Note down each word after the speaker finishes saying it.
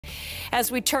As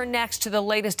we turn next to the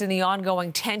latest in the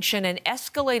ongoing tension and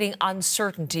escalating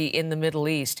uncertainty in the Middle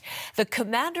East, the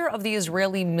commander of the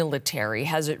Israeli military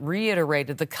has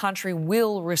reiterated the country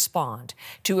will respond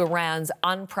to Iran's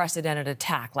unprecedented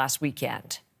attack last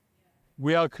weekend.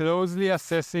 We are closely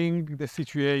assessing the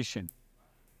situation.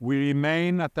 We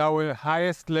remain at our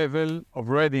highest level of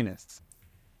readiness.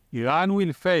 Iran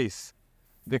will face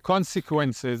the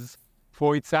consequences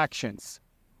for its actions.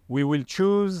 We will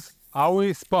choose our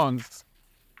response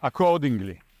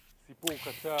accordingly.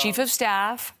 Chief of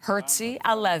Staff Herzi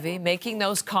Halevi making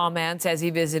those comments as he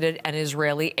visited an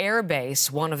Israeli air base,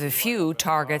 one of the few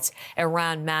targets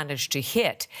Iran managed to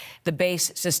hit. The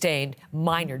base sustained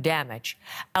minor damage.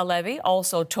 Halevi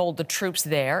also told the troops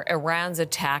there Iran's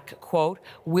attack, quote,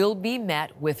 will be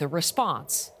met with a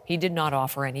response. He did not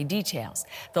offer any details.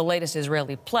 The latest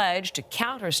Israeli pledge to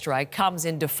counterstrike comes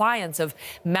in defiance of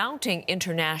mounting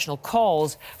international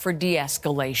calls for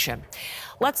de-escalation.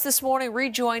 Let's this morning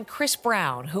rejoin Chris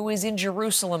Brown, who is in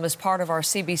Jerusalem as part of our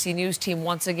CBC News team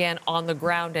once again on the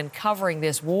ground and covering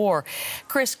this war.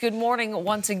 Chris, good morning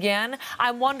once again.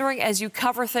 I'm wondering, as you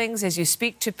cover things, as you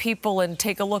speak to people and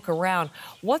take a look around,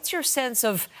 what's your sense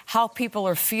of how people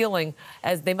are feeling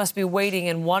as they must be waiting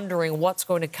and wondering what's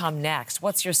going to come next?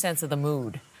 What's your sense of the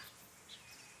mood?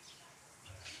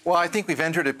 Well, I think we've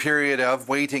entered a period of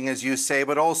waiting, as you say,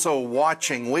 but also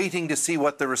waiting to see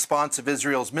what the response of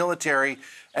Israel's military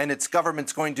and its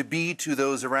government's going to be to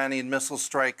those Iranian missile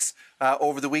strikes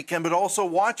over the weekend, but also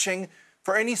watching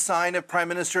for any sign of Prime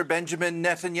Minister Benjamin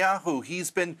Netanyahu. He's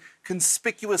been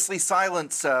conspicuously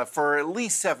silent for at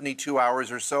least 72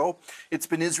 hours or so. It's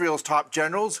been Israel's top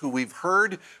generals who we've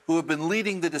heard who have been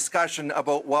leading the discussion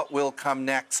about what will come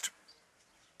next.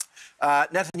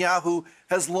 Netanyahu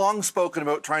has long spoken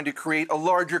about trying to create a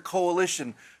larger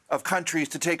coalition of countries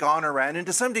to take on Iran. And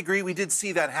to some degree, we did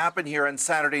see that happen here on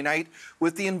Saturday night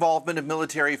with the involvement of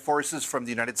military forces from the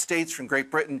United States, from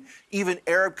Great Britain, even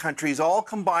Arab countries, all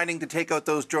combining to take out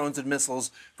those drones and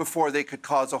missiles before they could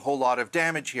cause a whole lot of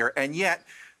damage here. And yet,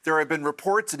 there have been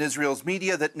reports in Israel's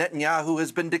media that Netanyahu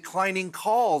has been declining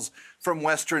calls from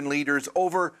Western leaders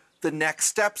over the next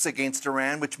steps against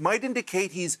Iran, which might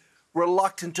indicate he's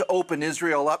reluctant to open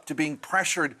Israel up to being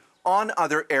pressured on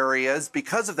other areas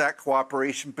because of that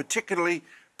cooperation, particularly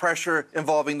pressure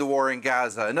involving the war in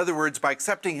Gaza. In other words, by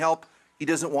accepting help, he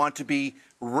doesn't want to be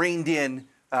reined in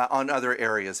on other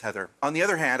areas, Heather. On the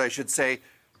other hand, I should say,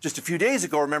 just a few days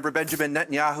ago, remember, Benjamin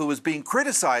Netanyahu was being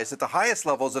criticized at the highest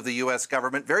levels of the U.S.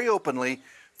 government very openly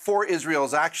for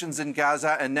Israel's actions in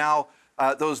Gaza, and now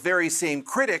those very same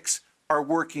critics are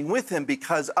working with him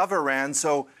because of Iran.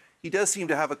 So he does seem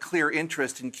to have a clear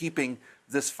interest in keeping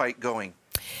this fight going.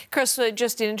 Chris,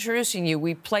 just introducing you,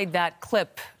 we played that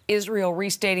clip, Israel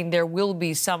restating there will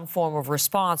be some form of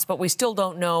response, but we still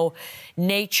don't know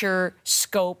nature,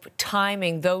 scope,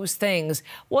 timing, those things.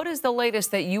 What is the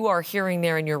latest that you are hearing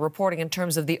there in your reporting in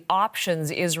terms of the options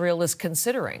Israel is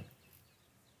considering?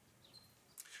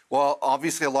 Well,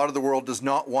 obviously, a lot of the world does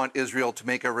not want Israel to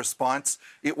make a response.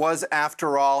 It was,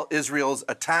 after all, Israel's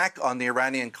attack on the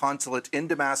Iranian consulate in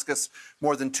Damascus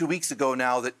more than 2 weeks ago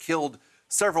now that killed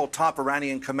several top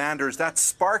Iranian commanders. That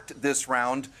sparked this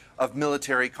round of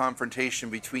military confrontation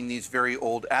between these very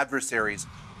old adversaries.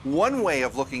 One way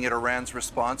of looking at Iran's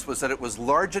response was that it was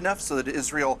large enough so that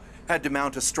Israel had to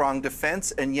mount a strong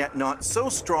defense, and yet not so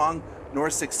strong nor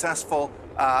successful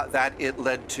that it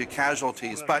led to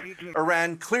casualties. But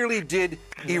Iran clearly did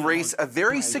erase a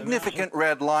very significant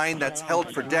red line that's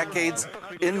held for decades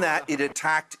in that it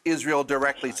attacked Israel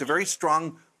directly. It's a very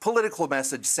strong political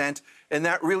message sent, and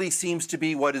that really seems to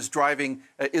be what is driving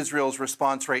Israel's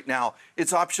response right now.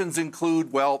 Its options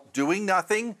include, well, doing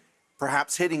nothing,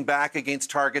 perhaps hitting back against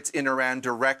targets in Iran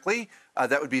directly.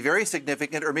 That would be very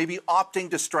significant, or maybe opting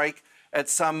to strike at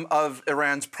some of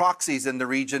Iran's proxies in the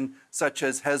region, such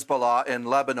as Hezbollah in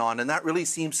Lebanon. And that really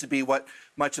seems to be what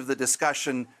much of the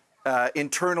discussion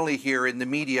internally here in the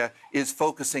media is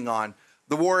focusing on.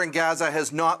 The war in Gaza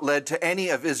has not led to any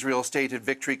of Israel's stated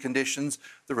victory conditions.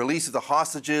 The release of the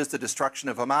hostages, the destruction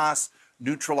of Hamas,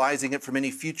 neutralizing it from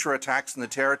any future attacks in the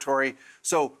territory.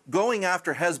 So going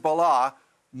after Hezbollah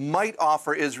might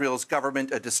offer Israel's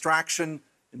government a distraction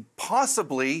and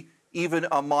possibly even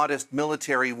a modest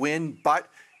military win. But,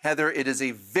 Heather, it is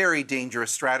a very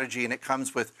dangerous strategy, and it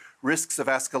comes with risks of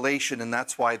escalation, and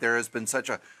that's why there has been such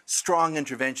a strong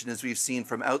intervention, as we've seen,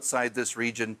 from outside this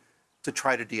region to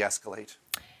try to de-escalate.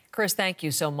 Chris, thank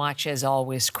you so much, as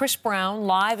always. Chris Brown,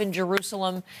 live in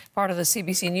Jerusalem, part of the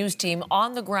CBC News team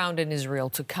on the ground in Israel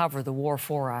to cover the war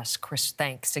for us. Chris,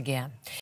 thanks again.